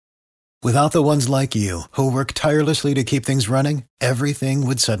Without the ones like you, who work tirelessly to keep things running, everything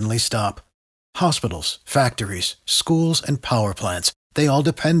would suddenly stop. Hospitals, factories, schools, and power plants, they all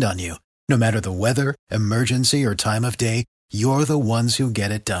depend on you. No matter the weather, emergency, or time of day, you're the ones who get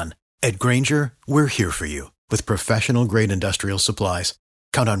it done. At Grainger, we're here for you with professional-grade industrial supplies.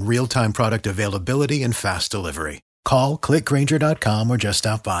 Count on real-time product availability and fast delivery. Call, clickgrainger.com, or just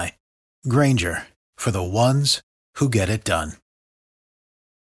stop by. Grainger, for the ones who get it done.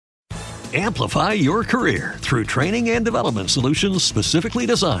 Amplify your career through training and development solutions specifically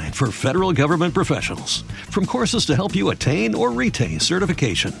designed for federal government professionals. From courses to help you attain or retain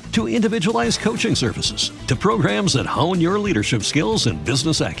certification, to individualized coaching services, to programs that hone your leadership skills and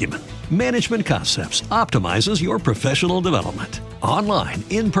business acumen, Management Concepts optimizes your professional development. Online,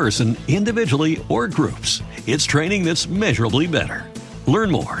 in person, individually, or groups, it's training that's measurably better.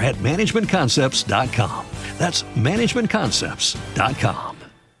 Learn more at managementconcepts.com. That's managementconcepts.com.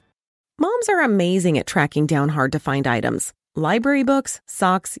 Moms are amazing at tracking down hard-to-find items. Library books,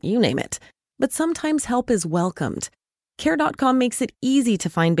 socks, you name it. But sometimes help is welcomed. Care.com makes it easy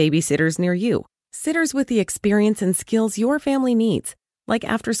to find babysitters near you. Sitters with the experience and skills your family needs, like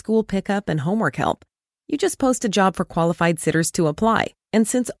after-school pickup and homework help. You just post a job for qualified sitters to apply. And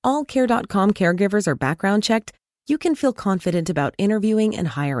since all Care.com caregivers are background checked, you can feel confident about interviewing and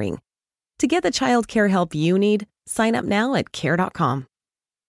hiring. To get the child care help you need, sign up now at Care.com.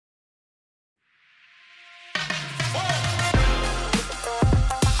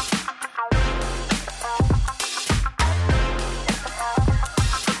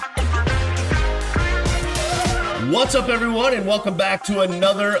 What's up, everyone, and welcome back to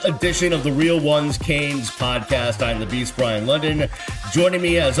another edition of the Real Ones Canes podcast. I'm the Beast, Brian London. Joining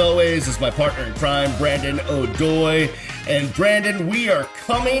me, as always, is my partner in crime, Brandon O'Doy. And Brandon, we are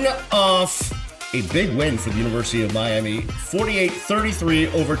coming off a big win for the University of Miami,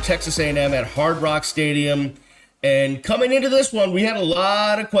 48-33 over Texas A&M at Hard Rock Stadium. And coming into this one, we had a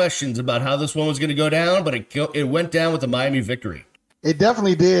lot of questions about how this one was going to go down, but it went down with a Miami victory. It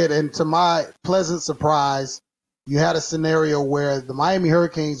definitely did, and to my pleasant surprise, you had a scenario where the Miami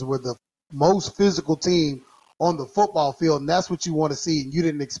Hurricanes were the most physical team on the football field, and that's what you want to see. And you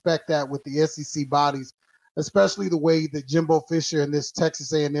didn't expect that with the SEC bodies, especially the way that Jimbo Fisher and this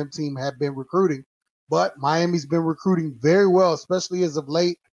Texas A&M team have been recruiting. But Miami's been recruiting very well, especially as of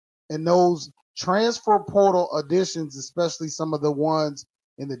late. And those transfer portal additions, especially some of the ones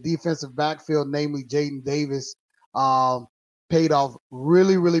in the defensive backfield, namely Jaden Davis, paid off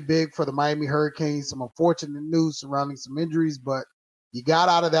really, really big for the Miami Hurricanes. Some unfortunate news surrounding some injuries, but you got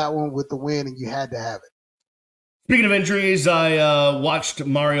out of that one with the win, and you had to have it. Speaking of injuries, I watched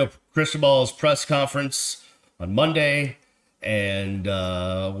Mario Cristobal's press conference on Monday and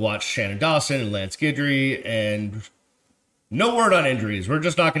watched Shannon Dawson and Lance Guidry, and no word on injuries. We're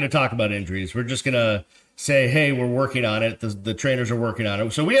just not going to talk about injuries. We're just going to say, hey, we're working on it. The trainers are working on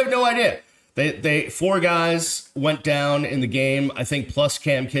it. So we have no idea. They 4 guys went down in the game, I think, plus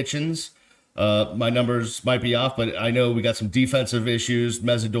Cam Kitchens. My numbers might be off, but I know we got some defensive issues.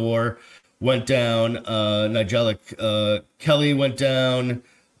 Mesidor went down. Nigel Kelly went down.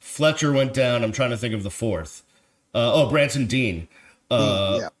 Fletcher went down. I'm trying to think of the 4th. Branson Dean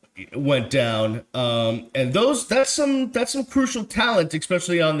went down. And that's some crucial talent,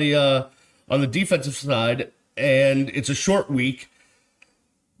 especially on the defensive side. And it's a short week.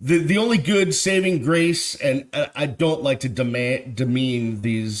 The only good saving grace, and I don't like to demean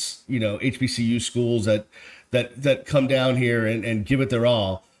these, HBCU schools that come down here and give it their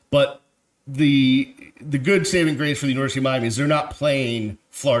all. But the good saving grace for the University of Miami is they're not playing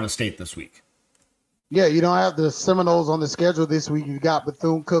Florida State this week. Yeah, you don't have the Seminoles on the schedule this week. You've got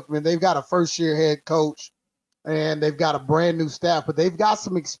Bethune Cookman. They've got a first-year head coach, and they've got a brand-new staff. But they've got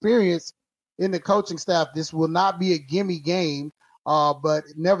some experience in the coaching staff. This will not be a gimme game. But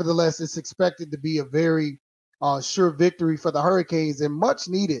nevertheless, it's expected to be a very sure victory for the Hurricanes, and much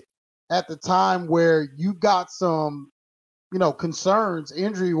needed at the time where you got some, concerns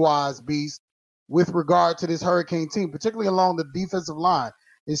injury-wise, Beast, with regard to this Hurricane team, particularly along the defensive line.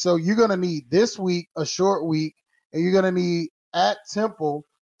 And so you're going to need this week, a short week, and you're going to need at Temple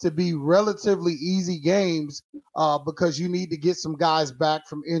to be relatively easy games because you need to get some guys back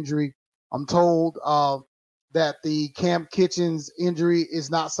from injury. I'm told that the Cam Kitchens injury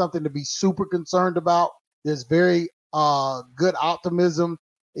is not something to be super concerned about. There's very good optimism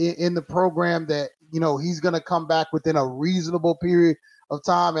in the program that, he's going to come back within a reasonable period of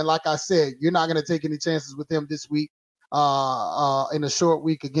time. And like I said, you're not going to take any chances with him this week in a short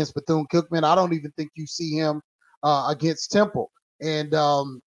week against Bethune-Cookman. I don't even think you see him against Temple. And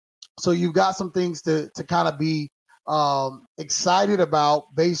so you've got some things to kind of be excited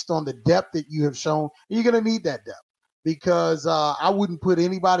about based on the depth that you have shown. You're going to need that depth because I wouldn't put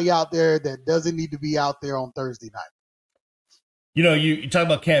anybody out there that doesn't need to be out there on Thursday night. You know, you talk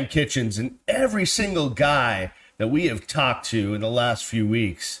about Cam Kitchens, and every single guy that we have talked to in the last few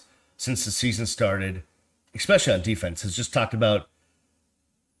weeks since the season started, especially on defense, has just talked about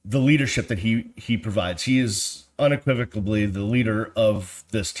the leadership that he provides. He is unequivocally the leader of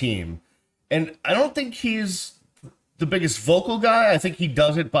this team. And I don't think he's the biggest vocal guy. I think he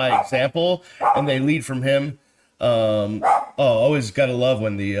does it by example, and they lead from him. Always got to love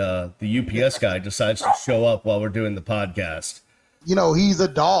when the UPS guy decides to show up while we're doing the podcast. You know, he's a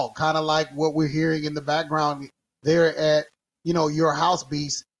dog, kind of like what we're hearing in the background there at, your house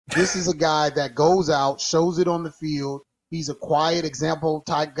beast. This is a guy that goes out, shows it on the field. He's a quiet example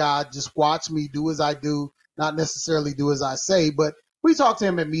type guy. Just watch me do as I do, not necessarily do as I say. But we talked to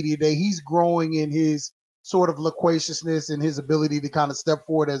him at Media Day. He's growing in his sort of loquaciousness and his ability to kind of step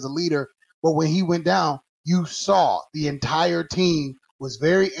forward as a leader. But when he went down, you saw the entire team was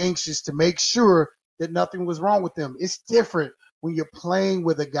very anxious to make sure that nothing was wrong with them. It's different when you're playing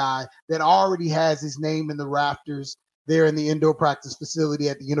with a guy that already has his name in the rafters there in the indoor practice facility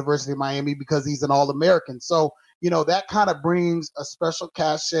at the University of Miami because he's an All-American. So, that kind of brings a special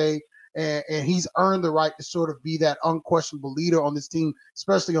cachet, and he's earned the right to sort of be that unquestionable leader on this team,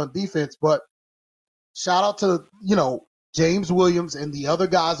 especially on defense. But shout out to, James Williams and the other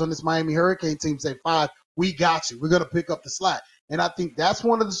guys on this Miami Hurricane team say, "Fine, we got you. We're going to pick up the slack." And I think that's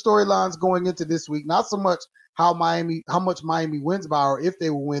one of the storylines going into this week. Not so much how much Miami wins by or if they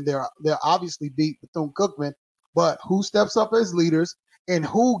will win. They'll obviously beat Bethune Cookman, but who steps up as leaders and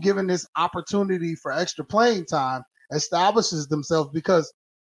who, given this opportunity for extra playing time, establishes themselves, because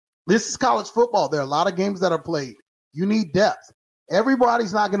this is college football. There are a lot of games that are played. You need depth.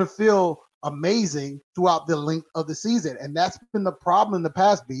 Everybody's not going to feel amazing throughout the length of the season, and that's been the problem in the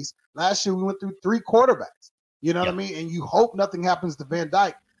past, Beast. Last year we went through 3 quarterbacks. You know what I mean? And you hope nothing happens to Van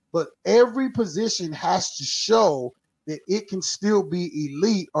Dyke. But every position has to show that it can still be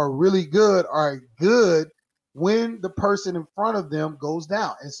elite or really good or good when the person in front of them goes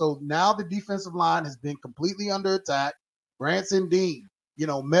down. And so now the defensive line has been completely under attack. Branson Dean,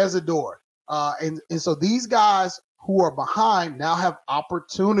 Mesidor. And so these guys who are behind now have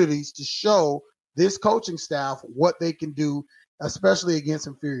opportunities to show this coaching staff what they can do, especially against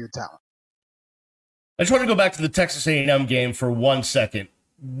inferior talent. I just want to go back to the Texas A&M game for 1 second.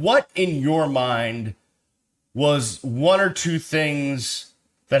 What in your mind was one or two things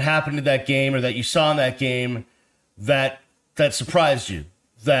that happened in that game or that you saw in that game that surprised you,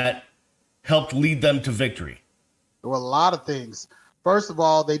 that helped lead them to victory? There were a lot of things. First of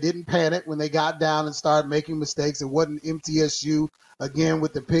all, they didn't panic when they got down and started making mistakes. It wasn't MTSU again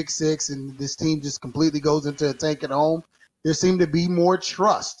with the pick six, and this team just completely goes into a tank at home. There seemed to be more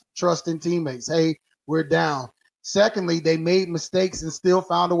trust in teammates. Hey, we're down. Secondly, they made mistakes and still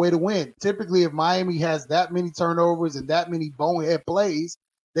found a way to win. Typically, if Miami has that many turnovers and that many bonehead plays,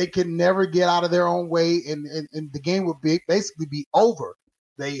 they can never get out of their own way, and the game would basically be over.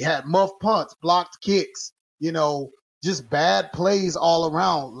 They had muff punts, blocked kicks, just bad plays all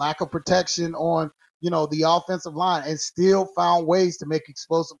around, lack of protection on, the offensive line, and still found ways to make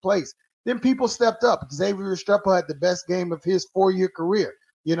explosive plays. Then people stepped up. Xavier Restrepo had the best game of his 4-year career.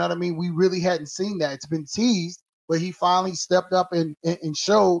 You know what I mean? We really hadn't seen that. It's been teased, but he finally stepped up and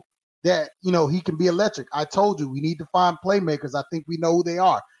showed that, he can be electric. I told you, we need to find playmakers. I think we know who they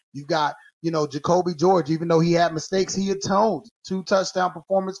are. You've got, Jacoby George, even though he had mistakes, he atoned. 2 touchdown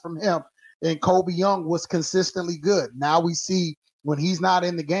performance from him. And Kobe Young was consistently good. Now we see when he's not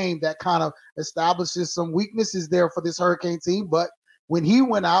in the game, that kind of establishes some weaknesses there for this Hurricane team. But when he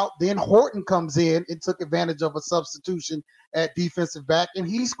went out, then Horton comes in and took advantage of a substitution at defensive back, and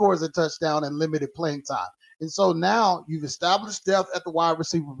he scores a touchdown in limited playing time. And so now you've established depth at the wide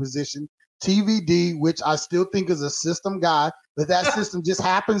receiver position. TVD, which I still think is a system guy, but that system just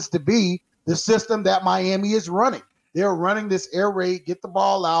happens to be the system that Miami is running. They're running this air raid, get the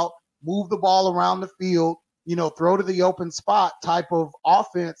ball out, move the ball around the field, throw to the open spot type of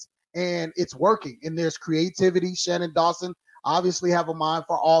offense, and it's working. And there's creativity. Shannon Dawson obviously have a mind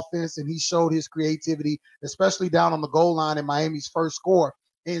for offense, and he showed his creativity, especially down on the goal line in Miami's first score.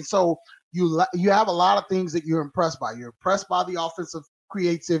 And so you have a lot of things that you're impressed by. You're impressed by the offensive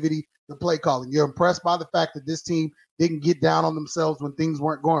creativity, the play calling. You're impressed by the fact that this team didn't get down on themselves when things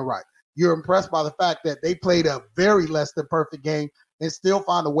weren't going right. You're impressed by the fact that they played a very less than perfect game and still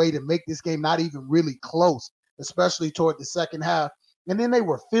found a way to make this game not even really close, especially toward the second half. And then they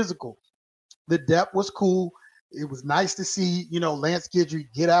were physical. The depth was cool. It was nice to see, Lance Guidry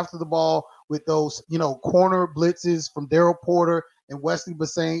get after the ball with those, corner blitzes from Daryl Porter and Wesley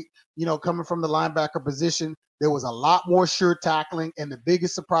Bassett, coming from the linebacker position. There was a lot more sure tackling. And the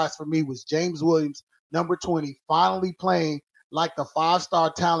biggest surprise for me was James Williams, number 20, finally playing like the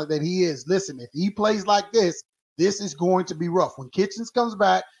 5-star talent that he is. Listen, if he plays like this is going to be rough. When Kitchens comes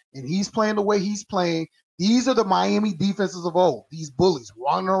back and he's playing the way he's playing, these are the Miami defenses of old. These bullies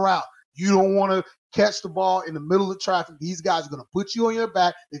running around. You don't want to catch the ball in the middle of traffic. These guys are going to put you on your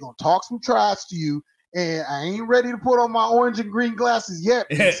back. They're going to talk some trash to you. And I ain't ready to put on my orange and green glasses yet,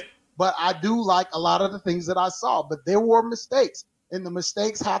 but I do like a lot of the things that I saw. But there were mistakes, and the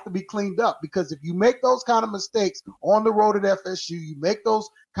mistakes have to be cleaned up, because if you make those kind of mistakes on the road at FSU, you make those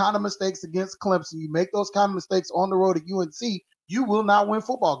kind of mistakes against Clemson, you make those kind of mistakes on the road at UNC, you will not win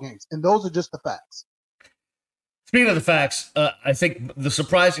football games. And those are just the facts. Speaking of the facts, I think the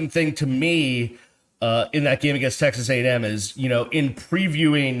surprising thing to me in that game against Texas A&M is, in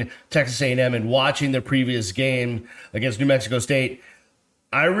previewing Texas A&M and watching their previous game against New Mexico State,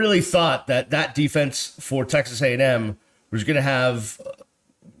 I really thought that defense for Texas A&M was going to have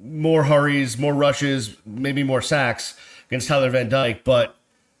more hurries, more rushes, maybe more sacks against Tyler Van Dyke. But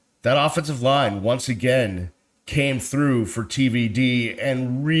that offensive line, once again, came through for TVD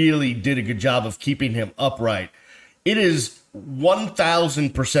and really did a good job of keeping him upright. It is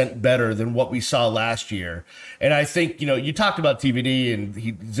 1,000% better than what we saw last year. And I think, you talked about TVD and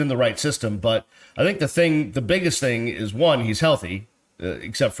he's in the right system, but I think the biggest thing is, one, he's healthy,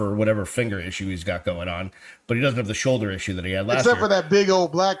 except for whatever finger issue he's got going on, but he doesn't have the shoulder issue that he had last year. Except for that big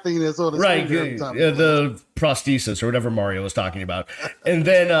old black thing that's on his finger. The prosthesis or whatever Mario was talking about. And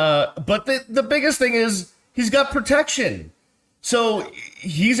then, but the biggest thing is he's got protection. So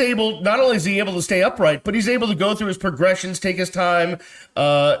not only is he able to stay upright, but he's able to go through his progressions, take his time,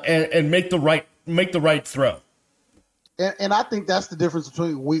 and make the right throw. And I think that's the difference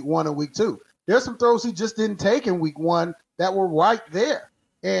between week 1 and week 2. There's some throws he just didn't take in week 1 that were right there.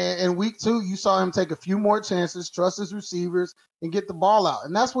 And in week 2, you saw him take a few more chances, trust his receivers, and get the ball out.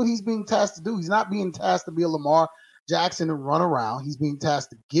 And that's what he's being tasked to do. He's not being tasked to be a Lamar Jackson and run around. He's being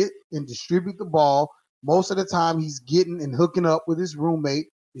tasked to get and distribute the ball. Most of the time, he's getting and hooking up with his roommate,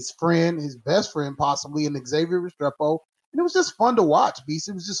 his friend, his best friend, possibly, and Xavier Restrepo. And it was just fun to watch, Beast.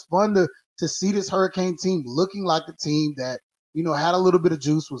 It was just fun to see this Hurricane team looking like a team that, had a little bit of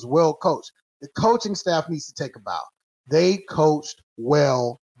juice, was well coached. The coaching staff needs to take a bow. They coached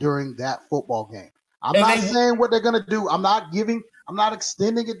well during that football game. I'm not saying what they're going to do. I'm not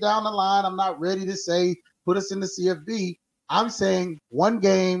extending it down the line. I'm not ready to say, put us in the CFB. I'm saying one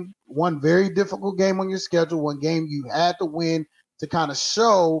game, one very difficult game on your schedule, one game you had to win to kind of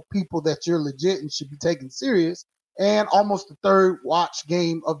show people that you're legit and should be taken serious, and almost the third watch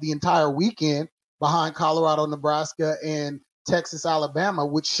game of the entire weekend behind Colorado, Nebraska, and Texas, Alabama,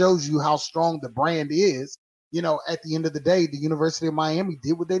 which shows you how strong the brand is. At the end of the day, the University of Miami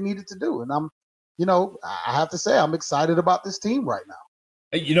did what they needed to do. And I have to say, I'm excited about this team right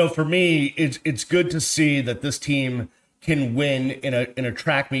now. For me, it's good to see that this team can win in a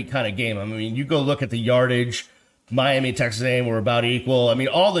track meet kind of game. I mean, you go look at the yardage. Miami, Texas A&M were about equal. I mean,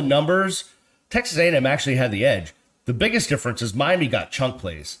 all the numbers, Texas A&M actually had the edge. The biggest difference is Miami got chunk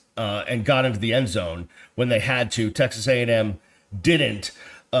plays and got into the end zone when they had to. Texas A&M didn't.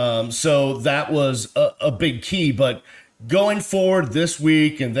 So that was a big key. But going forward this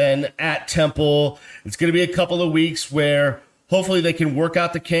week and then at Temple, it's going to be a couple of weeks where hopefully they can work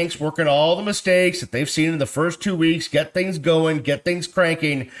out the kinks, work on all the mistakes that they've seen in the first 2 weeks, get things going, get things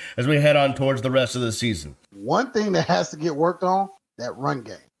cranking as we head on towards the rest of the season. One thing that has to get worked on, that run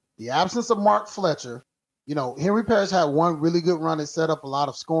game. The absence of Mark Fletcher. Henry Parrish had one really good run and set up a lot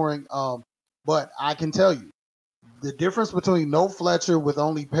of scoring. But I can tell you, the difference between no Fletcher with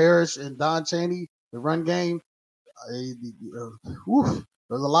only Parrish and Don Chaney, the run game, there's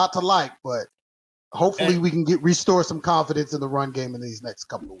a lot to like, but hopefully we can restore some confidence in the run game in these next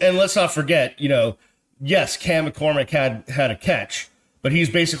couple of weeks. And let's not forget, yes, Cam McCormick had a catch, but he's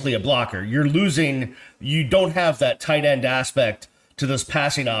basically a blocker. You don't have that tight end aspect to this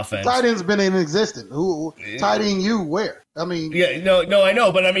passing offense. Tight end's been in existence. Who tight end you where? I mean, no, I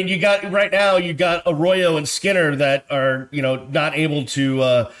know, but I mean, you got Arroyo and Skinner that are, not able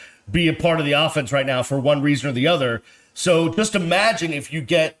to be a part of the offense right now for one reason or the other. So just imagine if you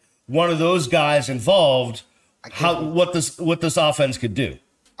get one of those guys involved, what this offense could do.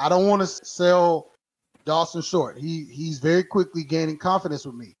 I don't want to sell Dawson short. He's very quickly gaining confidence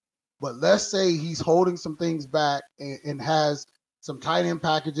with me. But let's say he's holding some things back and has some tight end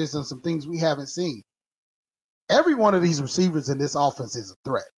packages and some things we haven't seen. Every one of these receivers in this offense is a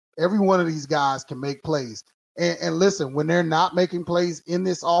threat. Every one of these guys can make plays. And listen, when they're not making plays in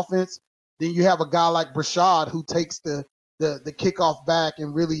this offense, Then you have a guy like Brashad who takes the kickoff back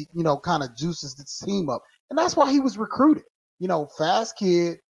and really, kind of juices the team up. And that's why he was recruited. Fast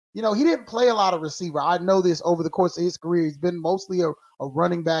kid. He didn't play a lot of receiver. I know this over the course of his career. He's been mostly a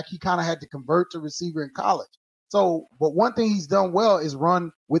running back. He kind of had to convert to receiver in college. So, but one thing he's done well is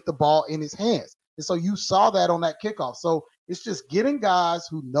run with the ball in his hands. And so you saw that on that kickoff. So it's just getting guys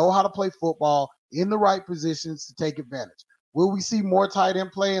who know how to play football in the right positions to take advantage. Will we see more tight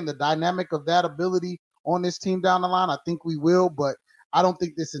end play and the dynamic of that ability on this team down the line? I think we will, but I don't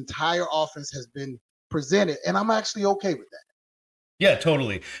think this entire offense has been presented, and I'm actually okay with that. Yeah,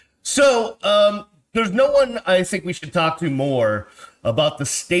 totally. So there's no one I think we should talk to more about the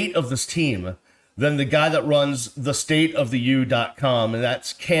state of this team than the guy that runs thestateoftheu.com, and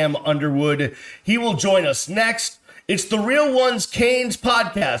that's Cam Underwood. He will join us next. It's the Real Ones Canes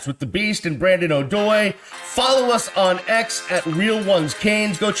podcast with the Beast and Brandon O'Doy. Follow us on X at Real Ones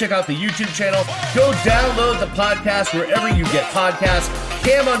Canes. Go check out the YouTube channel. Go download the podcast wherever you get podcasts.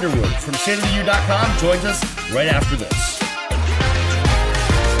 Cam Underwood from stateoftheu.com joins us right after this.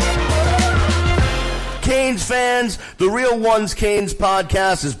 Canes fans, the Real Ones Canes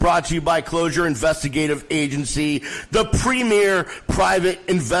podcast is brought to you by Closure Investigative Agency, the premier private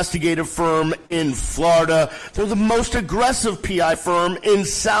investigative firm in Florida. They're the most aggressive PI firm in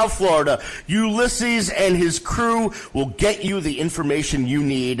South Florida. Ulysses and his crew will get you the information you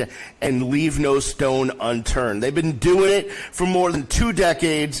need and leave no stone unturned. They've been doing it for more than 2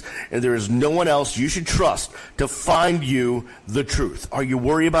 decades, and there is no one else you should trust to find you the truth. Are you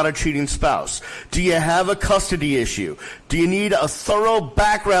worried about a cheating spouse? Do you have a custody issue? Do you need a thorough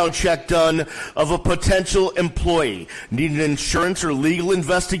background check done of a potential employee? Need an insurance or legal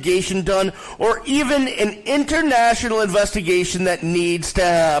investigation done? Or even an international investigation that needs to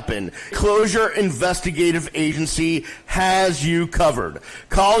happen? Closure Investigative Agency has you covered.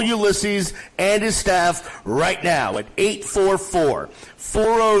 Call Ulysses and his staff right now at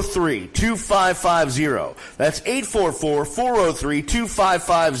 844-403-2550. That's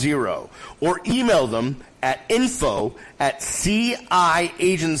 844-403-2550. Or email them at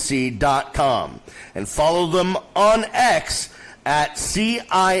info@ciagency.com and follow them on X at CIAPIFL.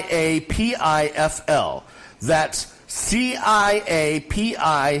 That's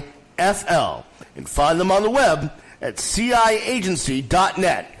CIAPIFL. And find them on the web at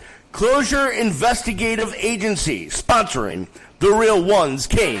ciagency.net. Closure Investigative Agency, sponsoring the Real Ones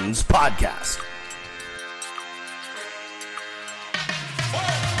Canes podcast.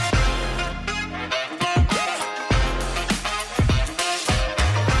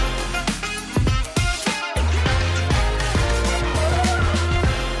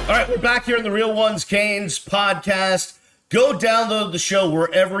 All right, we're back here in the Real Ones Canes podcast. Go download the show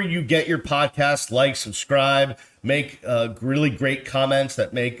wherever you get your podcasts. Like, subscribe, make really great comments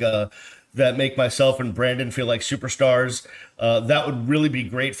that make myself and Brandon feel like superstars. That would really be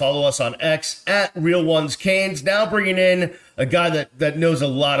great. Follow us on X at Real Ones Canes. Now bringing in a guy that knows a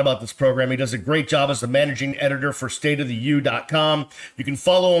lot about this program. He does a great job as the managing editor for stateoftheu.com. You can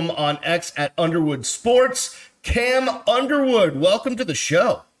follow him on X at Underwood Sports. Cam Underwood, welcome to the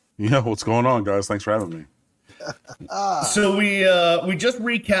show. Yeah, what's going on, guys? Thanks for having me. So we just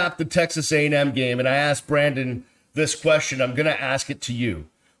recapped the Texas A&M game, and I asked Brandon this question. I'm going to ask it to you.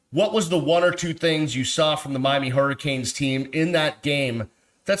 What was the 1 or 2 things you saw from the Miami Hurricanes team in that game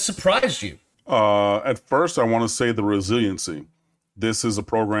that surprised you? At first, I want to say the resiliency. This is a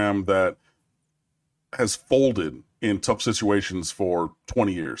program that has folded in tough situations for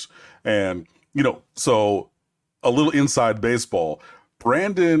 20 years. And, so a little inside baseball.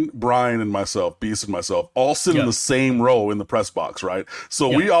 Brandon, Brian, and myself, Beast and myself, all sit in the same row in the press box, right? So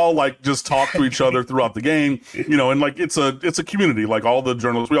we all just talk to each other throughout the game, and it's a community. Like all the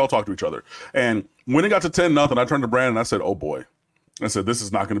journalists, we all talk to each other. And when it got to 10-0, I turned to Brandon and I said, "Oh boy," I said, "This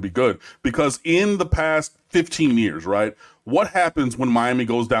is not going to be good," because in the past 15 years, right? What happens when Miami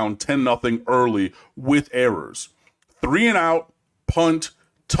goes down 10-0 early with errors? 3 and out, punt,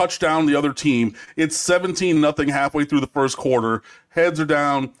 touchdown the other team. It's 17-0 halfway through the first quarter. Heads are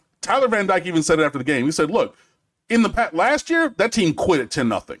down. Tyler Van Dyke even said it after the game. He said, look, in the last year, that team quit at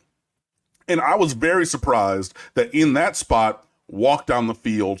 10-0. And I was very surprised that in that spot, walked down the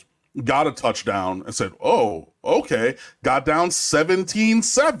field, got a touchdown, and said, oh, okay. Got down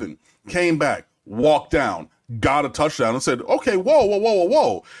 17-7, came back, walked down, got a touchdown, and said, okay,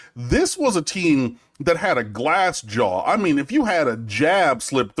 whoa. This was a team that had a glass jaw. I mean, if you had a jab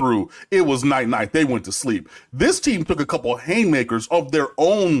slip through, it was night. They went to sleep. This team took a couple haymakers of their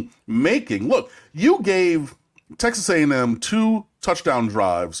own making. Look, you gave Texas A&M 2 touchdown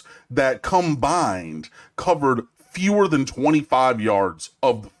drives that combined covered fewer than 25 yards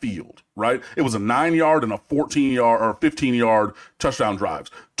of the field, right? It was a 9-yard and a 14-yard or 15-yard touchdown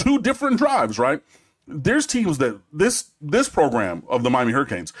drives. 2 different drives, right? There's teams that this program of the Miami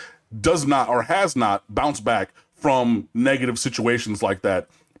Hurricanes does not or has not bounced back from negative situations like that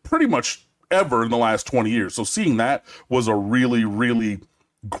pretty much ever in the last 20 years. So seeing that was a really, really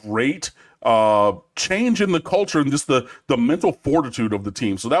great change in the culture and just the mental fortitude of the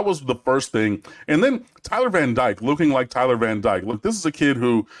team. So that was the first thing. And then Tyler Van Dyke, looking like Tyler Van Dyke. Look, this is a kid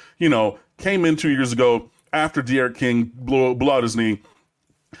who, came in 2 years ago after De'Aaron King blew out his knee,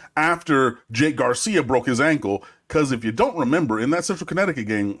 after Jake Garcia broke his ankle. Because if you don't remember, in that Central Connecticut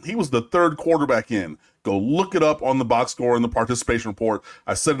game, he was the 3rd quarterback in. Go look it up on the box score and the participation report.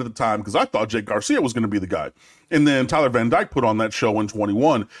 I said it at the time because I thought Jake Garcia was going to be the guy. And then Tyler Van Dyke put on that show in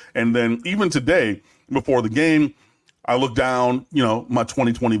 21. And then even today, before the game, I looked down, my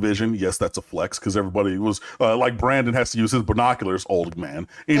 20/20 vision. Yes, that's a flex because everybody was like Brandon has to use his binoculars, old man.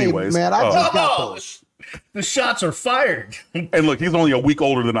 Anyways. Hey, man, I just got those. The shots are fired. And look, he's only a week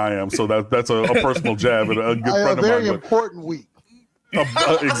older than I am, so that's a personal jab at a good friend of mine. A very important week.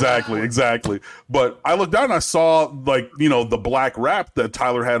 Exactly. But I looked down and I saw the black wrap that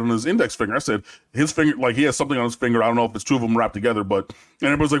Tyler had on his index finger. I said his finger, like he has something on his finger. I don't know if it's 2 of them wrapped together, and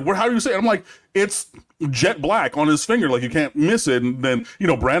everybody's like, how do you say it? I'm like, it's jet black on his finger. Like you can't miss it. And then,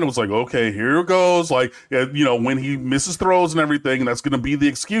 Brandon was like, okay, here it goes. Like, when he misses throws and everything, and that's going to be the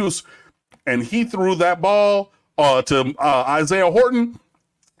excuse. And he threw that ball to Isaiah Horton,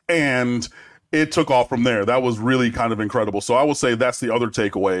 and it took off from there. That was really kind of incredible. So I will say that's the other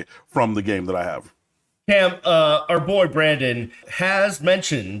takeaway from the game that I have. Cam, our boy Brandon has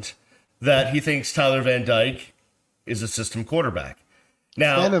mentioned that he thinks Tyler Van Dyke is a system quarterback.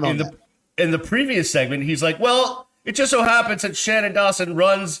 Now, in the previous segment, he's like, well, it just so happens that Shannon Dawson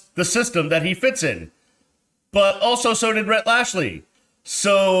runs the system that he fits in. But also so did Rhett Lashley.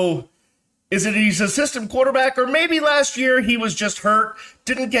 So is it he's a system quarterback, or maybe last year he was just hurt,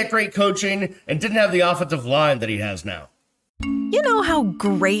 didn't get great coaching, and didn't have the offensive line that he has now? You know how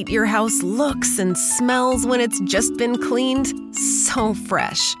great your house looks and smells when it's just been cleaned? So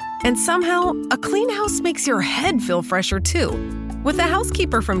fresh. And somehow, a clean house makes your head feel fresher too. With a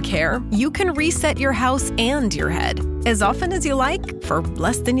housekeeper from Care, you can reset your house and your head as often as you like for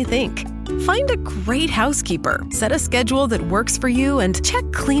less than you think. Find a great housekeeper, set a schedule that works for you, and check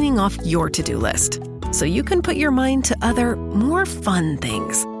cleaning off your to-do list so you can put your mind to other, more fun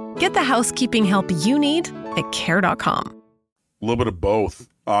things. Get the housekeeping help you need at care.com. A little bit of both,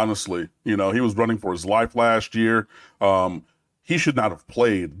 honestly. He was running for his life last year. He should not have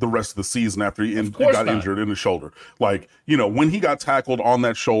played the rest of the season after he got injured in the shoulder. Like, when he got tackled on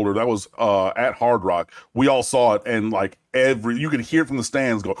that shoulder, that was at Hard Rock. We all saw it, and you could hear it from the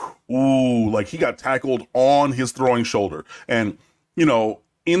stands go, ooh, like he got tackled on his throwing shoulder. And,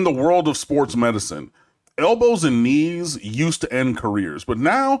 in the world of sports medicine, elbows and knees used to end careers, but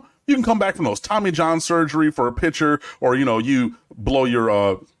now you can come back from those Tommy John surgery for a pitcher, or, you blow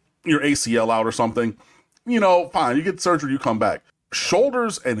your ACL out or something. Fine, you get surgery, you come back.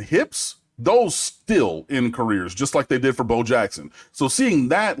 Shoulders and hips, those still in careers, just like they did for Bo Jackson. So seeing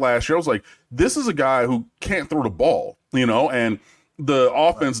that last year, I was like, this is a guy who can't throw the ball, and the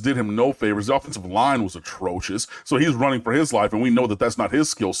offense did him no favors. The offensive line was atrocious. So he's running for his life, and we know that that's not his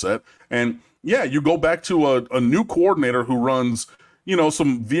skill set. And yeah, you go back to a new coordinator who runs,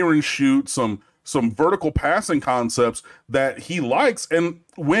 some veer and shoot, some vertical passing concepts that he likes. And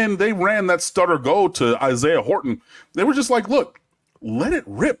when they ran that stutter go to Isaiah Horton, they were just like, look, let it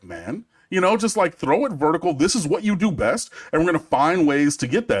rip, man. Just like throw it vertical. This is what you do best. And we're going to find ways to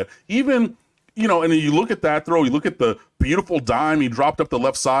get that. Even, and then you look at that throw, you look at the beautiful dime he dropped up the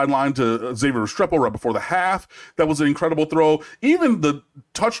left sideline to Xavier Restrepo right before the half. That was an incredible throw. Even the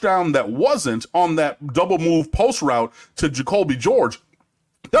touchdown that wasn't on that double move post route to Jacoby George,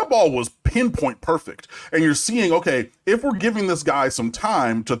 that ball was pinpoint perfect. And you're seeing, okay, if we're giving this guy some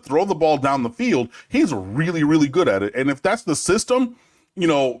time to throw the ball down the field, he's really, really good at it. And if that's the system,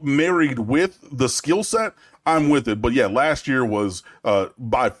 married with the skill set, I'm with it. But yeah, last year was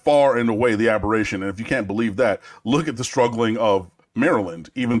by far and away the aberration. And if you can't believe that, look at the struggling of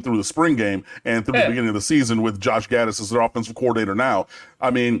Maryland, even through the spring game and through the beginning of the season with Josh Gaddis as their offensive coordinator now. I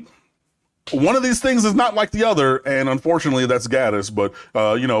mean, one of these things is not like the other, and unfortunately that's Gaddis. But,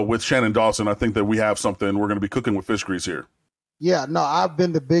 with Shannon Dawson, I think that we have something. We're going to be cooking with fish grease here. Yeah, no, I've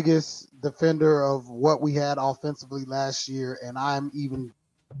been the biggest defender of what we had offensively last year, and I'm even,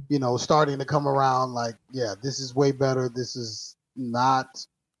 starting to come around like, yeah, this is way better. This is not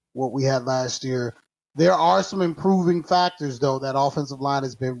what we had last year. There are some improving factors, though. That offensive line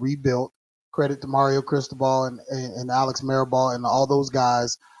has been rebuilt. Credit to Mario Cristobal and Alex Maribal and all those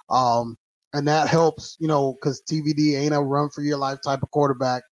guys. And that helps, because TVD ain't a run for your life type of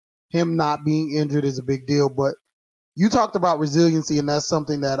quarterback. Him not being injured is a big deal. But you talked about resiliency, and that's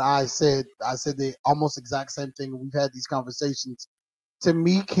something that I said. I said the almost exact same thing. We've had these conversations. To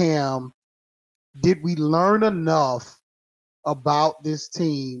me, Cam, did we learn enough about this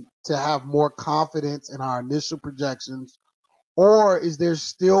team to have more confidence in our initial projections, or is there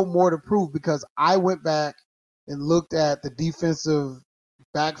still more to prove? Because I went back and looked at the defensive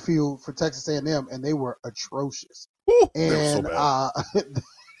backfield for Texas A&M, and they were atrocious. Ooh, and they were so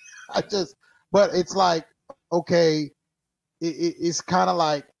bad. But it's like, okay, it's kind of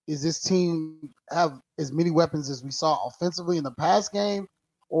like, is this team have as many weapons as we saw offensively in the past game,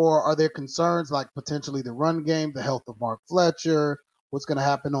 or are there concerns like potentially the run game, the health of Mark Fletcher, what's going to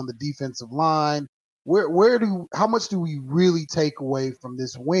happen on the defensive line? How much do we really take away from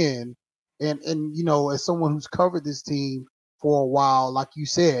this win? And as someone who's covered this team for a while, like you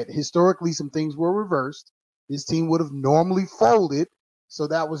said, historically some things were reversed. This team would have normally folded, so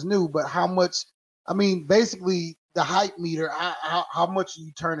that was new. But how much? I mean, basically the hype meter. How much are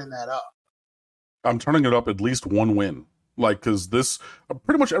you turning that up? I'm turning it up at least one win. Because this,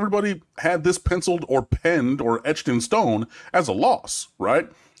 pretty much everybody had this penciled or penned or etched in stone as a loss, right?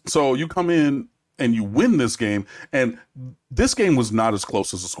 So you come in and you win this game, and this game was not as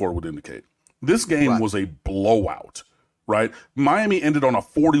close as the score would indicate. This game was a blowout, right? Miami ended on a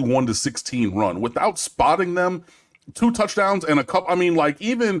 41-16 run without spotting them. 2 touchdowns and a couple. I mean,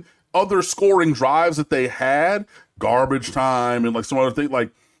 even other scoring drives that they had, garbage time and some other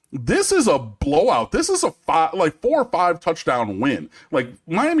thing. This is a blowout. This is a 4 or 5 touchdown win.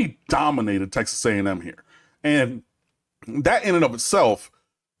 Miami dominated Texas A&M here, and that in and of itself,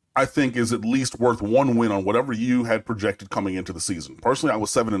 I think, is at least worth one win on whatever you had projected coming into the season. Personally, I was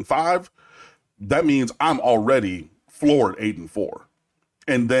 7-5. That means I'm already floored 8-4.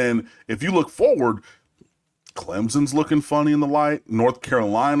 And then if you look forward, Clemson's looking funny in the light. North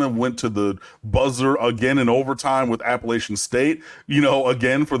Carolina went to the buzzer again in overtime with Appalachian State,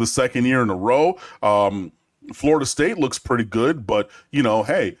 again for the second year in a row. Florida State looks pretty good, but,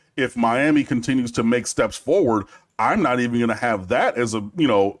 hey, if Miami continues to make steps forward, I'm not even going to have that as a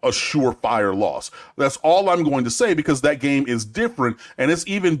surefire loss. That's all I'm going to say, because that game is different, and it's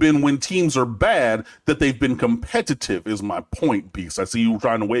even been when teams are bad that they've been competitive, is my point, Beast. I see you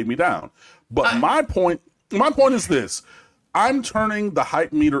trying to weight me down. But my point is this. I'm turning the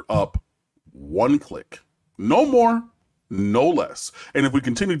hype meter up one click. No more, no less. And if we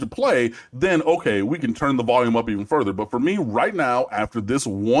continue to play, then okay, we can turn the volume up even further. But for me right now, after this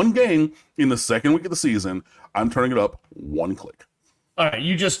one game in the second week of the season, I'm turning it up one click. All right,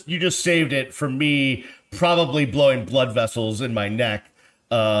 you just saved it for me, probably blowing blood vessels in my neck.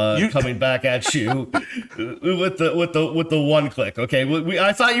 Coming back at you with the one click. Okay,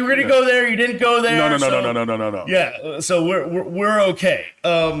 I thought you were gonna go there. You didn't go there. No. Yeah, so we're okay.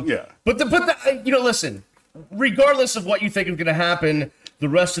 Yeah. But listen. Regardless of what you think is going to happen the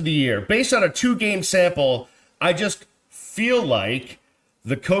rest of the year, based on a 2-game sample, I just feel like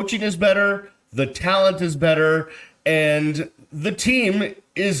the coaching is better, the talent is better, and the team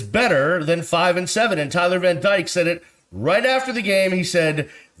is better than 5-7. And Tyler Van Dyke said it right after the game. He said,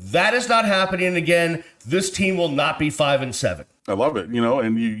 that is not happening again. This team will not be 5-7. I love it.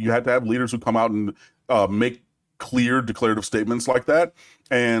 And you had to have leaders who come out and make clear declarative statements like that.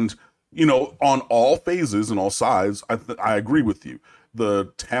 And on all phases and all sides, I agree with you. The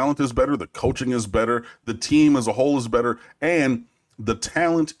talent is better. The coaching is better. The team as a whole is better. And the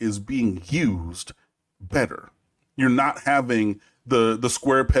talent is being used better. You're not having the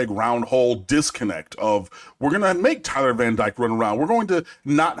square peg round hole disconnect of, we're going to make Tyler Van Dyke run around. We're going to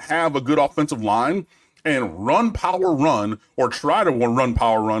not have a good offensive line and run power run, or try to run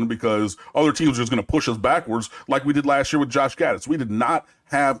power run, because other teams are just going to push us backwards like we did last year with Josh Gaddis. We did not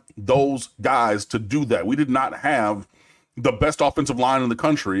have those guys to do that. We did not have the best offensive line in the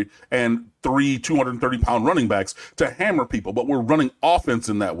country and 3 230-pound running backs to hammer people, but we're running offense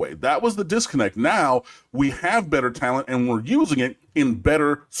in that way. That was the disconnect. Now we have better talent, and we're using it in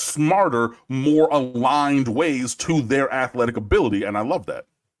better, smarter, more aligned ways to their athletic ability, and I love that.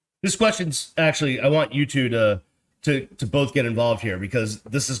 This question's actually, I want you two to both get involved here, because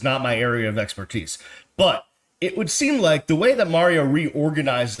this is not my area of expertise. But it would seem like the way that Mario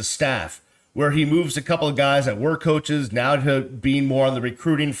reorganized the staff, where he moves a couple of guys that were coaches now to being more on the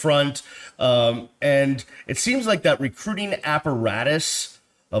recruiting front, and it seems like that recruiting apparatus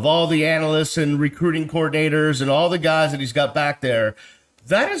of all the analysts and recruiting coordinators and all the guys that he's got back there,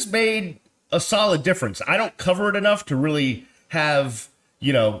 that has made a solid difference. I don't cover it enough to really have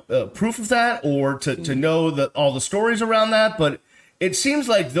proof of that, or to know that all the stories around that, but it seems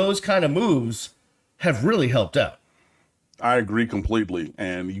like those kind of moves have really helped out. I agree completely.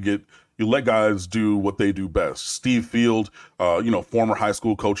 And you let guys do what they do best. Steve Field, former high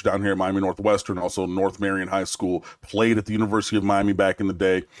school coach down here at Miami Northwestern, also North Marion High School, played at the University of Miami back in the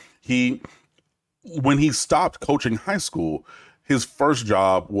day. When he stopped coaching high school, his first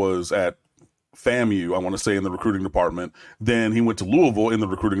job was at FAMU, I want to say, in the recruiting department. Then he went to Louisville in the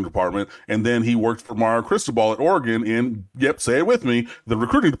recruiting department, and then he worked for Mario Cristobal at Oregon in, say it with me, the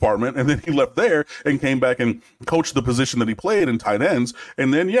recruiting department. And then he left there and came back and coached the position that he played in tight ends.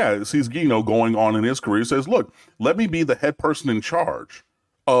 And then, he's, going on in his career, he says, look, let me be the head person in charge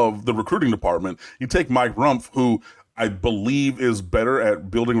of the recruiting department. You take Mike Rumpf, who I believe is better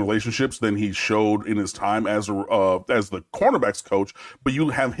at building relationships than he showed in his time as the cornerbacks coach, but you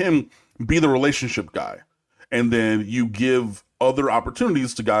have him be the relationship guy. And then you give other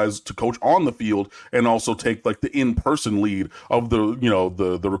opportunities to guys to coach on the field and also take like the in-person lead of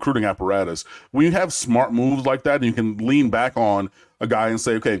the recruiting apparatus. When you have smart moves like that, and you can lean back on a guy and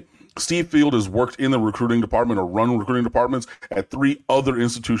say, okay, Steve Field has worked in the recruiting department or run recruiting departments at 3 other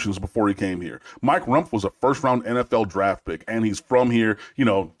institutions before he came here. Mike Rumpf was a first-round NFL draft pick, and he's from here,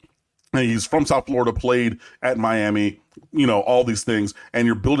 he's from South Florida, played at Miami, all these things, and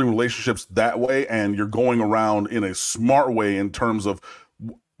you're building relationships that way, and you're going around in a smart way in terms of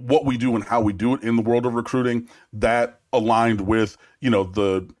what we do and how we do it in the world of recruiting. That aligned with,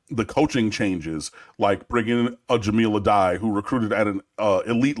 the coaching changes, like bringing in a Jamil Adai, who recruited at an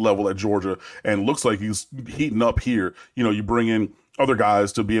elite level at Georgia and looks like he's heating up here. You bring in other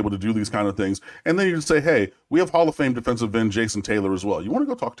guys to be able to do these kind of things. And then you just say, hey, we have Hall of Fame defensive end Jason Taylor as well. You want to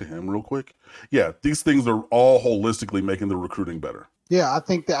go talk to him real quick? Yeah, these things are all holistically making the recruiting better. Yeah, I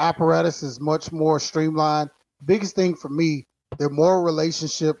think the apparatus is much more streamlined. Biggest thing for me, there are more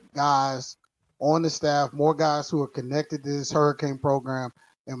relationship guys on the staff, more guys who are connected to this Hurricane program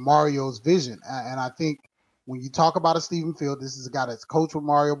and Mario's vision. And I think when you talk about a Stephen Field, this is a guy that's coached with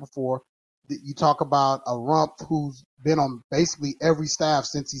Mario before. You talk about a Rumpf who's been on basically every staff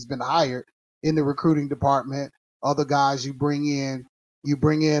since he's been hired in the recruiting department. Other guys you bring in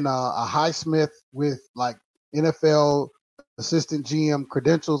a Highsmith with like NFL assistant GM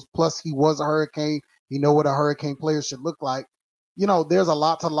credentials. Plus he was a Hurricane. You know what a Hurricane player should look like. There's a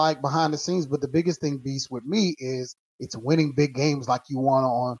lot to like behind the scenes, but the biggest thing, Beast, with me is it's winning big games like you won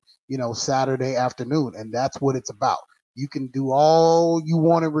on, Saturday afternoon. And that's what it's about. You can do all you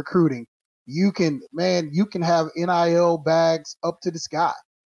want in recruiting. You can have NIL bags up to the sky.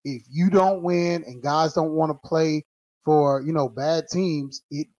 If you don't win and guys don't want to play for, bad teams,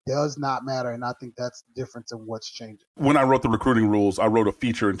 it does not matter. And I think that's the difference in what's changing. When I wrote the recruiting rules, I wrote a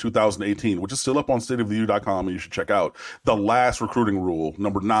feature in 2018, which is still up on stateoftheu.com, and you should check out. The last recruiting rule,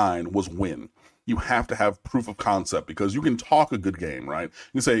 number 9, was win. You have to have proof of concept, because you can talk a good game, right?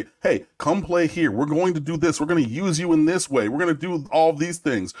 You say, hey, come play here. We're going to do this. We're going to use you in this way. We're going to do all these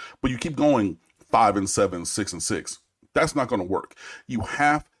things. But you keep going 5-7, 6-6. That's not going to work. You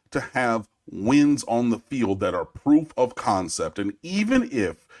have to have wins on the field that are proof of concept. And even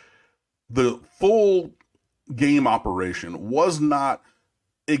if the full game operation was not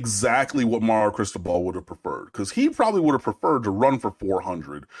exactly what Mario Cristobal would have preferred, because he probably would have preferred to run for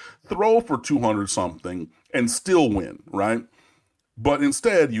 400, throw for 200 something, and still win, right? But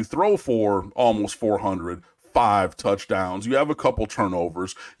instead, you throw for almost 400, 5 touchdowns, you have a couple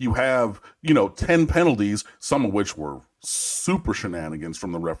turnovers, you have, 10 penalties, some of which were super shenanigans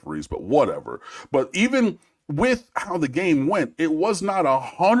from the referees, but whatever. But even with how the game went, it was not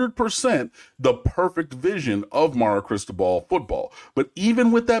 100% the perfect vision of Mario Cristobal football. But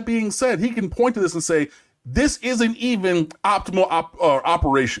even with that being said, he can point to this and say, this isn't even optimal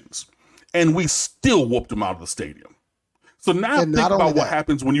operations. And we still whooped him out of the stadium. So now think about what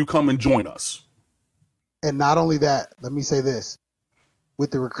happens when you come and join us. And not only that, let me say this. With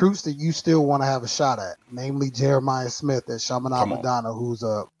the recruits that you still want to have a shot at, namely Jeremiah Smith at Chaminade Madonna, who's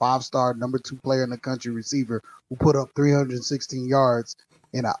a 5-star number 2 player in the country receiver who put up 316 yards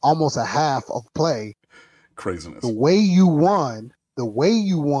in almost a half of play. Craziness. The way you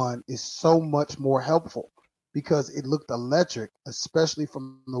won is so much more helpful because it looked electric, especially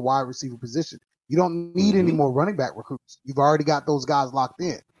from the wide receiver position. You don't need any more running back recruits. You've already got those guys locked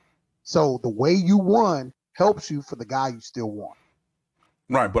in. So the way you won helps you for the guy you still want.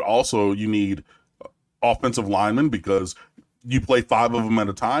 Right, but also you need offensive linemen because you play 5 of them at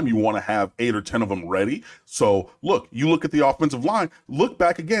a time. You want to have 8 or 10 of them ready. So, you look at the offensive line. Look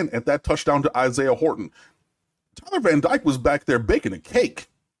back again at that touchdown to Isaiah Horton. Tyler Van Dyke was back there baking a cake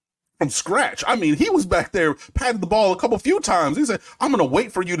from scratch. I mean, he was back there, patted the ball few times. He said, I'm going to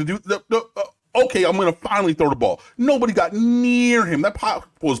wait for you to do okay, I'm going to finally throw the ball. Nobody got near him. That pop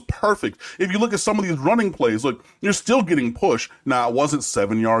was perfect. If you look at some of these running plays, look, you're still getting pushed. Now, it wasn't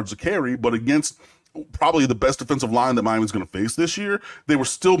 7 yards a carry, but against probably the best defensive line that Miami's going to face this year, they were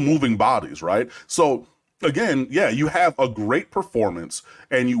still moving bodies, right? So, again, yeah, you have a great performance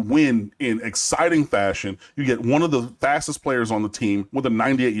and you win in exciting fashion. You get one of the fastest players on the team with a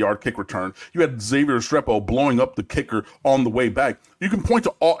 98-yard kick return. You had Xavier Restrepo blowing up the kicker on the way back. You can point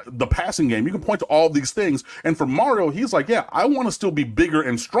to all the passing game. You can point to all of these things. And for Mario, he's like, yeah, I want to still be bigger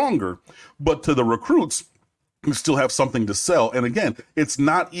and stronger. But to the recruits, you still have something to sell. And again, it's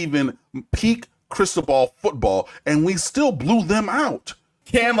not even peak Cristobal football, and we still blew them out.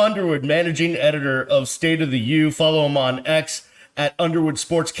 Cam Underwood, managing editor of State of the U. Follow him on X at Underwood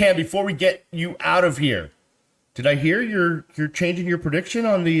Sports. Cam, before we get you out of here, did I hear you're changing your prediction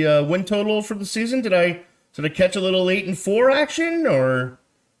on the win total for the season? Did I catch a little 8-4 action or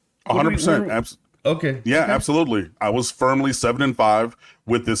 100%? Okay. Yeah, okay. Absolutely. I was firmly 7-5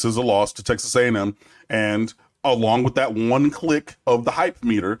 with this as a loss to Texas A&M, and along with that one click of the hype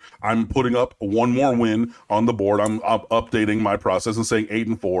meter, I'm putting up one more win on the board. I'm updating my process and saying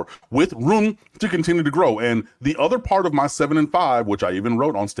 8-4 with room to continue to grow. And the other part of my 7-5, which I even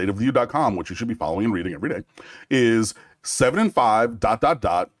wrote on stateoftheu.com, which you should be following and reading every day, is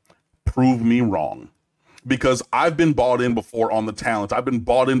 7-5 ... prove me wrong. Because I've been bought in before on the talent. I've been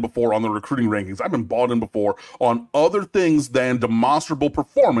bought in before on the recruiting rankings. I've been bought in before on other things than demonstrable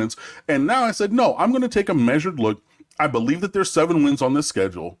performance. And now I said, no, I'm going to take a measured look. I believe that there's 7 wins on this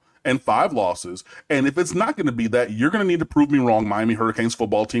schedule and 5 losses. And if it's not going to be that, you're going to need to prove me wrong, Miami Hurricanes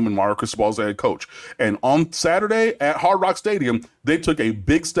football team and Mario Cristobal as head coach. And on Saturday at Hard Rock Stadium, they took a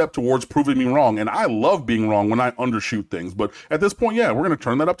big step towards proving me wrong. And I love being wrong when I undershoot things. But at this point, yeah, we're going to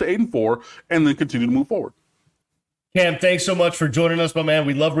turn that up to 8-4 and then continue to move forward. Cam, thanks so much for joining us, my man.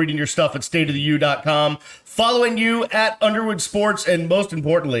 We love reading your stuff at stateoftheu.com, following you at Underwood Sports, and most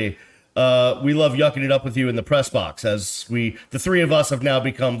importantly, we love yucking it up with you in the press box as the three of us have now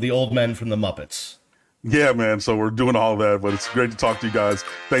become the old men from the Muppets. Yeah, man. So we're doing all that, but it's great to talk to you guys.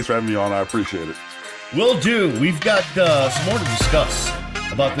 Thanks for having me on. I appreciate it. Will do. We've got some more to discuss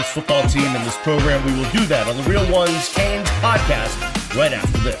about this football team and this program. We will do that on the Real Ones Canes podcast right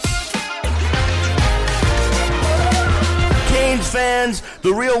after this. Canes fans,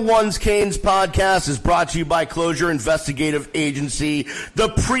 the Real Ones Canes podcast is brought to you by Closure Investigative Agency, the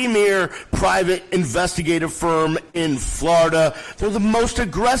premier private investigative firm in Florida. They're the most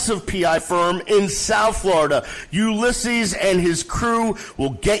aggressive PI firm in South Florida. Ulysses and his crew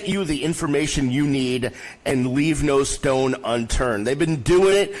will get you the information you need and leave no stone unturned. They've been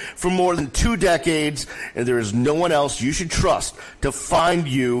doing it for more than 2 decades, and there is no one else you should trust to find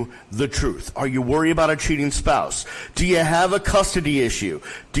you the truth. Are you worried about a cheating spouse? Do you have a custody issue?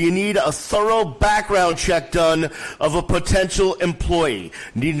 Do you need a thorough background check done of a potential employee?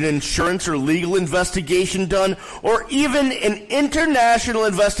 Need an insurance or legal investigation done? Or even an international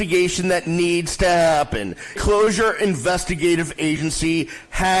investigation that needs to happen? Closure Investigative Agency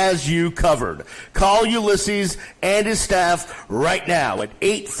has you covered. Call Ulysses and his staff right now at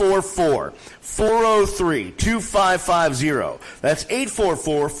 844-403-2550. That's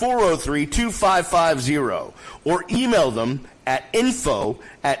 844-403-2550. Or email them at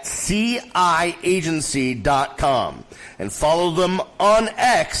info@ciagency.com and follow them on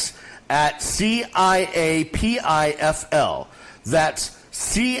X at CIAPIFL. That's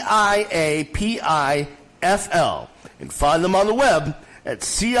CIAPIFL. And find them on the web at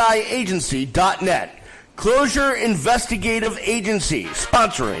ciagency.net. Closure Investigative Agency,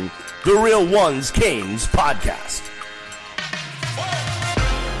 sponsoring the Real Ones Canes podcast.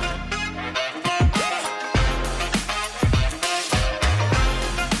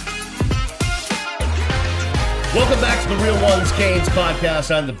 Welcome back to the Real Ones Canes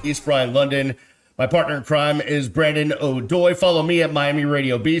podcast. I'm the Beast, Brian London. My partner in crime is Brandon O'Doy. Follow me at Miami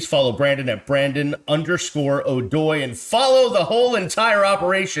Radio Beast. Follow Brandon at Brandon_O'Doy. And follow the whole entire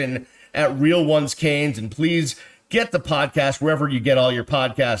operation at Real Ones Canes. And please get the podcast wherever you get all your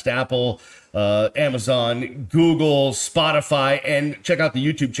podcasts, Apple, Amazon, Google, Spotify, and check out the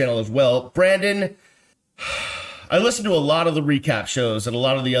YouTube channel as well. Brandon, I listened to a lot of the recap shows that a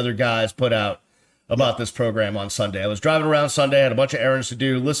lot of the other guys put out about this program on Sunday. I was driving around Sunday, had a bunch of errands to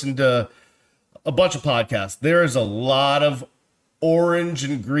do, listened to a bunch of podcasts. There is a lot of orange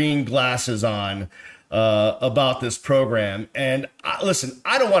and green glasses on about this program. And listen,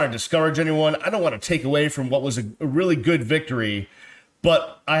 I don't want to discourage anyone. I don't want to take away from what was a really good victory,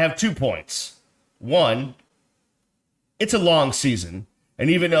 but I have 2 points. One, it's a long season. And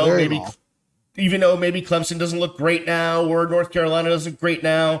even though even though maybe Clemson doesn't look great now, or North Carolina doesn't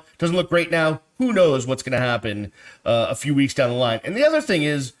look great now, who knows what's going to happen a few weeks down the line. And the other thing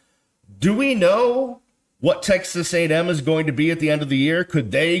is, do we know what Texas A&M is going to be at the end of the year?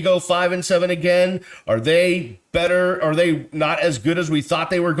 Could they go 5-7 again? Are they better? Are they not as good as we thought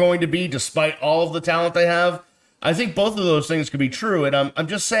they were going to be, despite all of the talent they have? I think both of those things could be true, and I'm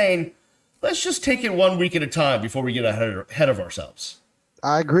just saying, let's just take it 1 week at a time before we get ahead of ourselves.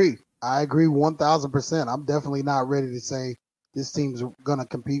 I agree 1,000%. I'm definitely not ready to say this team's going to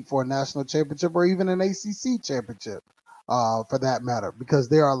compete for a national championship or even an ACC championship, for that matter, because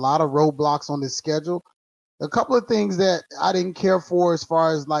there are a lot of roadblocks on this schedule. A couple of things that I didn't care for as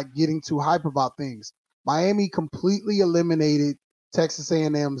far as like getting too hype about things. Miami completely eliminated Texas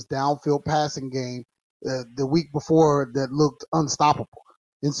A&M's downfield passing game the week before that looked unstoppable.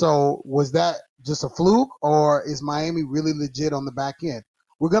 And so was that just a fluke, or is Miami really legit on the back end?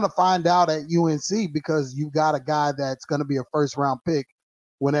 We're going to find out at UNC, because you've got a guy that's going to be a first-round pick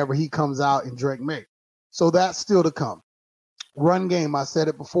whenever he comes out in Drake May. So that's still to come. Run game, I said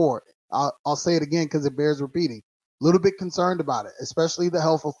it before. I'll say it again because it bears repeating. A little bit concerned about it, especially the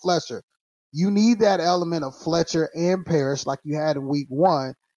health of Fletcher. You need that element of Fletcher and Parrish like you had in week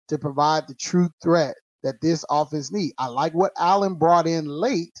 1 to provide the true threat that this offense needs. I like what Allen brought in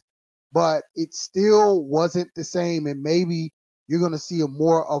late, but it still wasn't the same. And maybe you're going to see a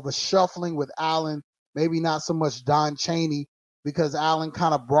more of a shuffling with Allen, maybe not so much Don Chaney, because Allen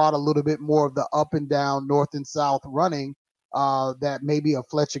kind of brought a little bit more of the up and down, north and south running that maybe a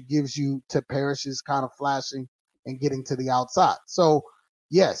Fletcher gives you to Parrish's kind of flashing and getting to the outside. So,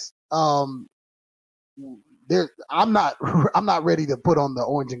 yes, I'm not ready to put on the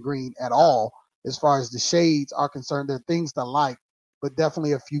orange and green at all as far as the shades are concerned. There are things to like, but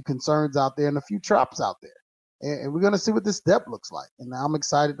definitely a few concerns out there and a few traps out there. And we're going to see what this depth looks like. And I'm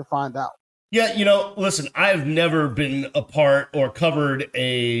excited to find out. Yeah, listen, I've never been a part or covered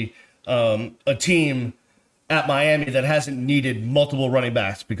a team at Miami that hasn't needed multiple running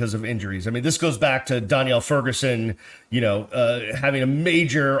backs because of injuries. I mean, this goes back to Danielle Ferguson, having a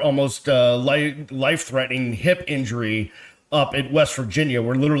major, almost life-threatening hip injury up at West Virginia,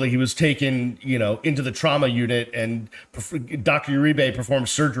 where literally he was taken, into the trauma unit, and Dr. Uribe performed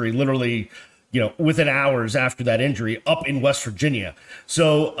surgery literally, within hours after that injury up in West Virginia.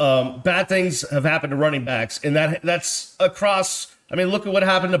 So bad things have happened to running backs, and that's across. I mean, look at what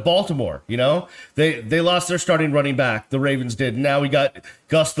happened to Baltimore. They lost their starting running back. The Ravens did. Now we got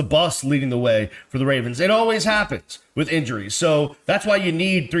Gus the Bus leading the way for the Ravens. It always happens with injuries. So that's why you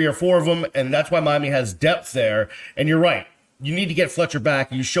need 3 or 4 of them, and that's why Miami has depth there. And you're right. You need to get Fletcher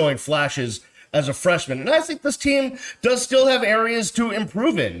back. He's showing flashes as a freshman. And I think this team does still have areas to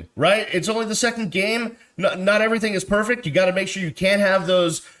improve in, right? It's only the second game. Not everything is perfect. You got to make sure you can't have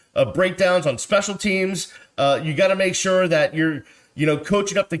those breakdowns on special teams. You got to make sure that you're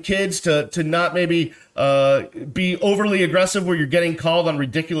coaching up the kids to not maybe be overly aggressive where you're getting called on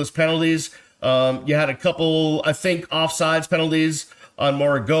ridiculous penalties. You had a couple, I think, offsides penalties on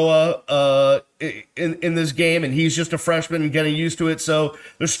Morogoa in this game, and he's just a freshman and getting used to it. So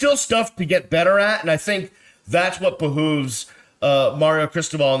there's still stuff to get better at, and I think that's what behooves Mario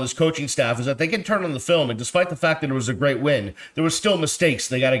Cristobal and his coaching staff, is that they can turn on the film, and despite the fact that it was a great win, there were still mistakes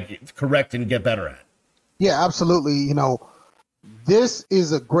they got to correct and get better at. Yeah, absolutely. This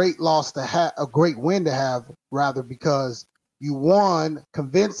is a great loss to have, a great win to have, rather, because you won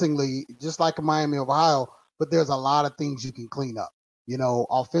convincingly, just like in Miami of Ohio, but there's a lot of things you can clean up.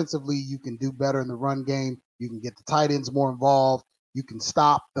 Offensively, you can do better in the run game. You can get the tight ends more involved. You can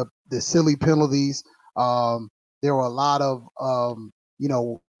stop the silly penalties. There were a lot of,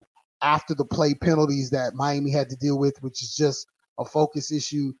 after the play penalties that Miami had to deal with, which is just a focus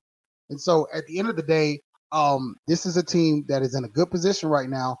issue. And so at the end of the day, this is a team that is in a good position right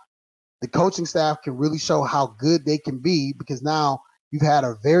now. The coaching staff can really show how good they can be, because now you've had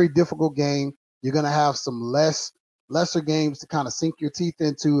a very difficult game. You're going to have some lesser games to kind of sink your teeth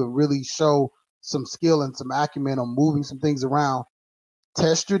into and really show some skill and some acumen on moving some things around.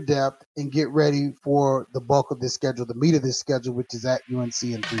 Test your depth and get ready for the bulk of this schedule, the meat of this schedule, which is at UNC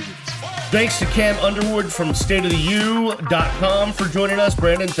in 3 weeks. Thanks to Cam Underwood from stateoftheu.com for joining us.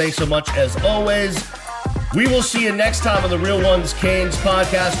 Brandon, thanks so much as always. We will see you next time on the Real Ones Canes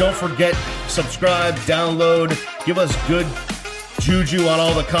podcast. Don't forget, subscribe, download, give us good juju on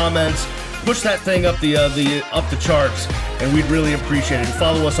all the comments. Push that thing up the charts, and we'd really appreciate it. And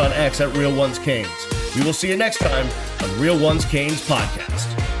follow us on X at Real Ones Canes. We will see you next time on Real Ones Canes podcast.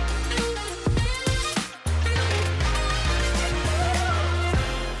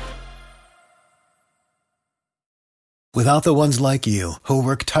 Without the ones like you, who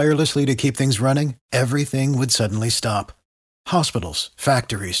work tirelessly to keep things running, everything would suddenly stop. Hospitals,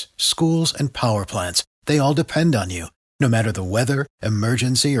 factories, schools, and power plants, they all depend on you. No matter the weather,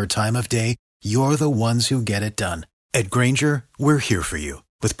 emergency, or time of day, you're the ones who get it done. At Grainger, we're here for you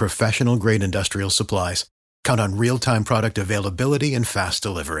with professional-grade industrial supplies. Count on real-time product availability and fast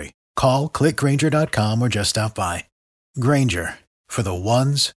delivery. Call, click Grainger.com, or just stop by. Grainger, for the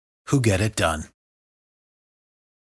ones who get it done.